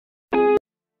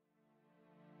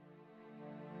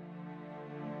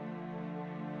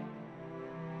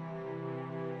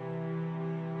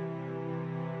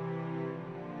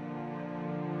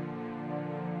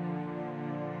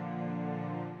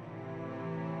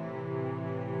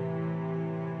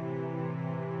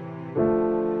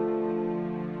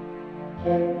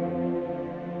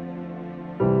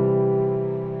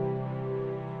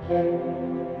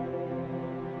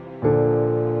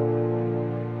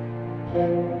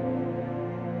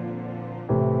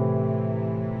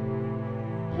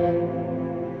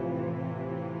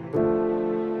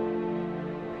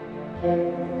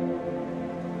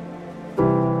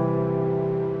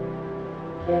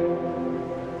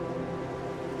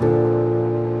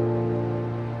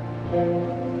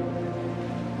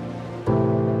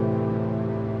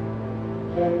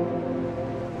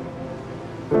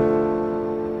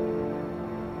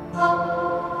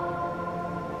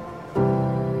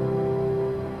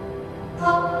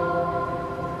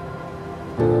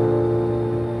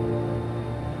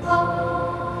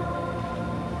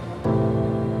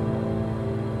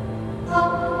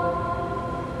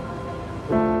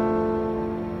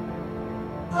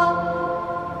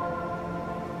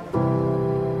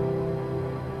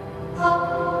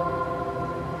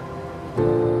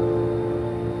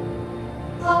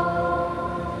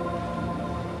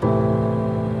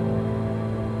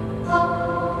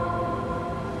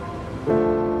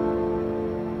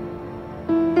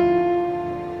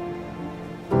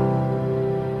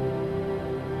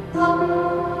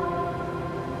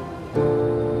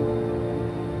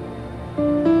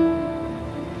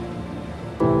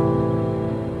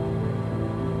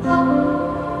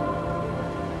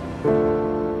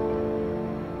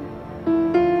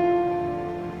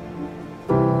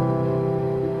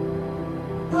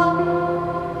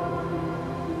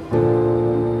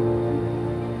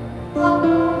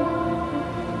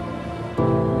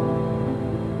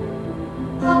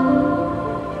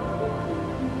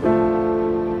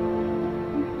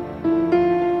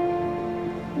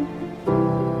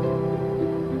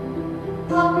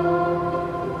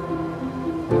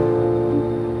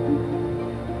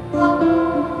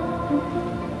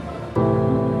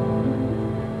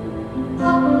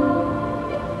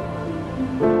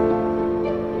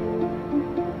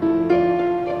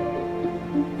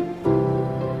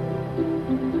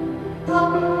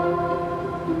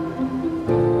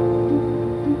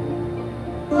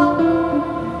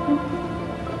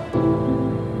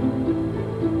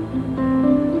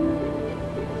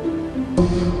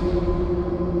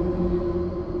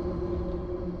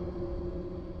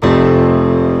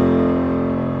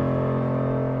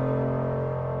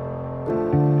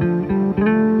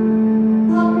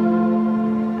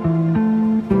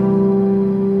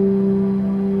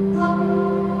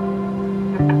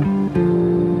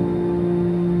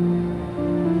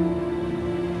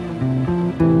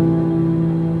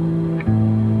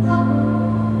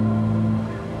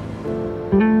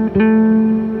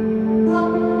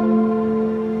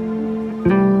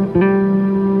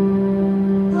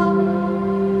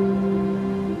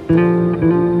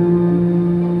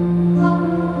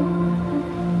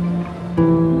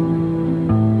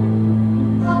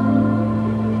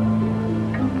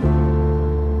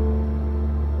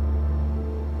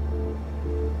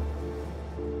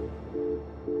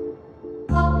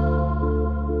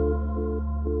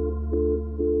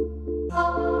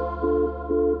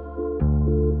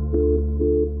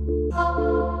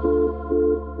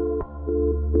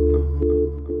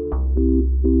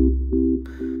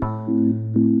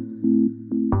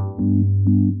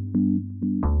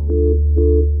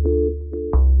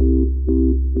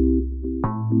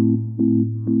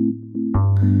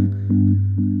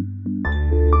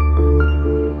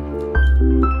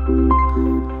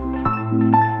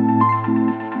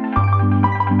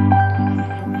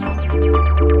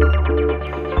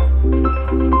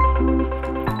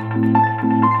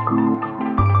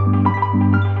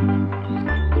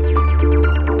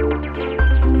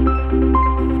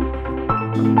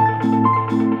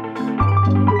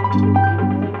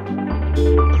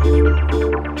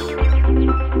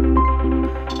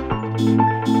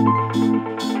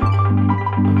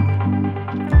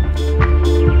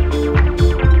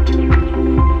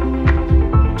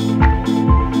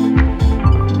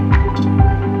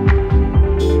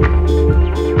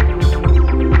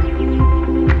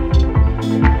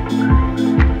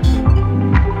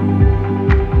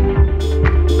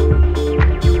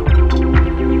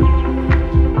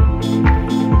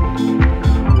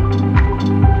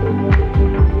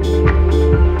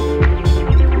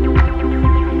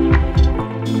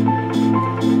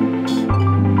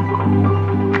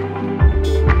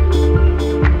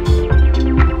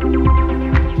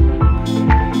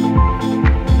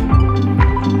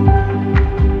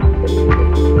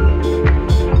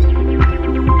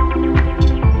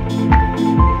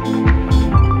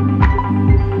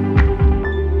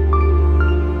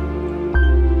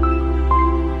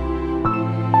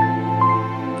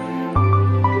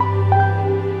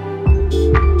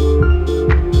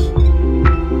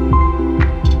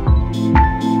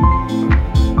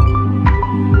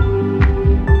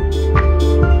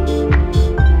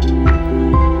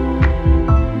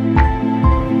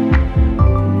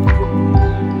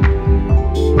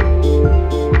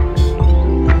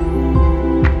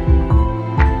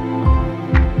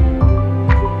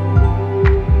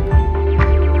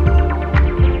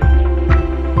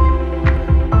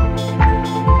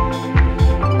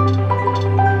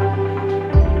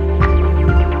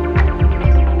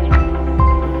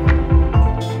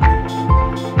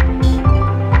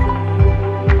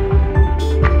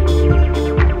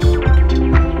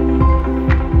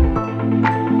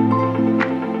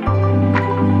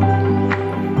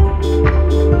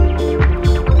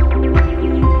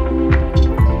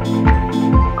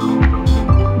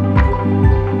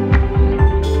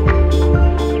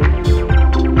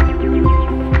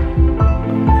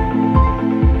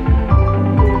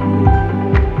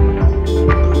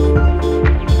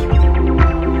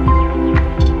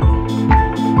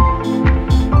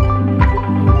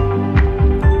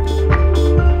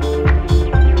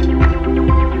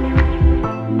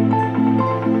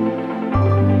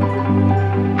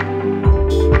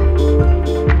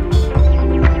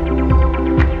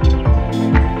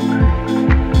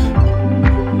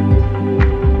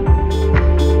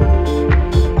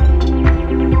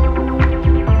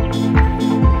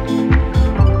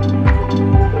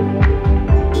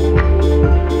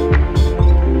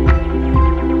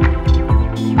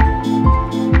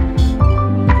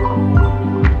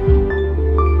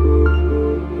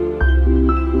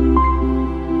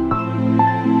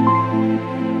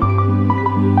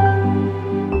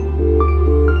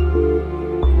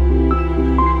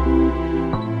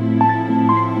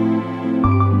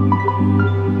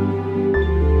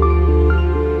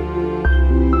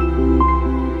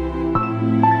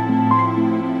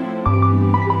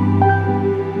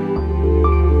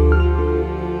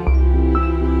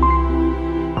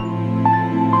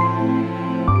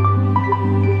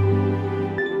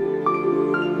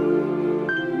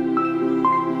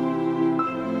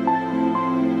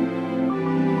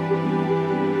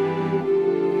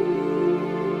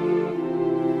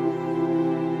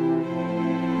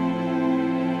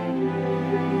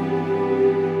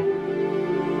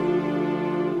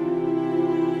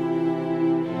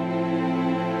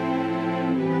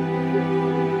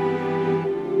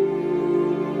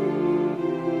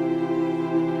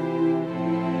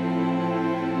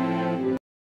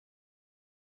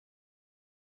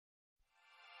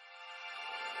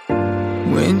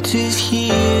Winter's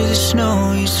here, the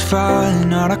snow is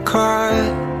falling on our car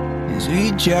as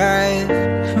we drive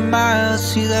for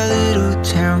miles to that little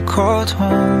town called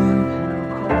home.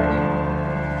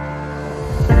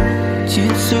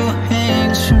 Tinsel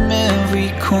hangs from every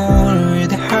corner of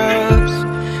the house,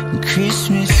 and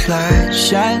Christmas lights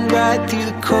shine bright through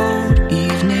the cold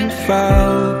evening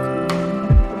fog.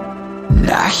 And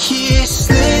I hear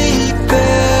sleigh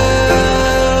bells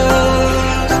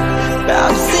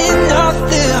bouncing off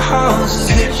the halls as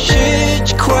the church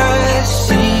choir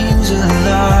sings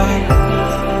along.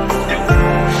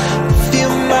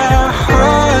 Feel my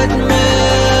heart melt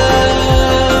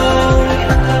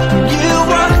when you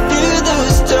walk through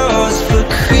those doors. For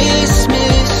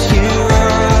Christmas, you're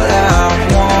all I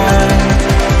want.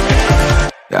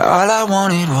 All I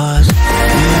wanted was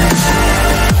you.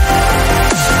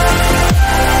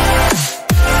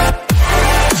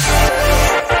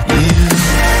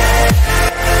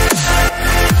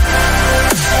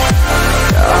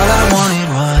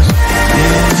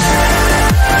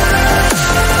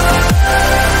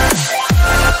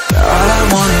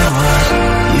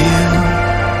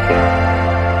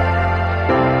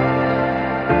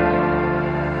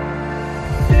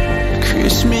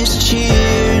 Christmas cheer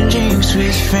and drinks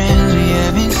with friends we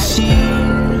haven't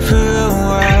seen for a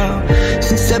while,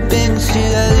 since I've been to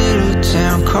that little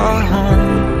town called home.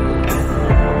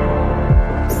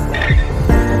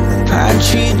 Pine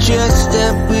tree dressed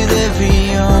up with every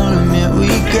ornament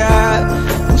we got,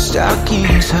 and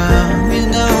stockings hung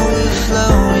with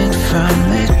overflowing from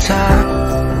the top.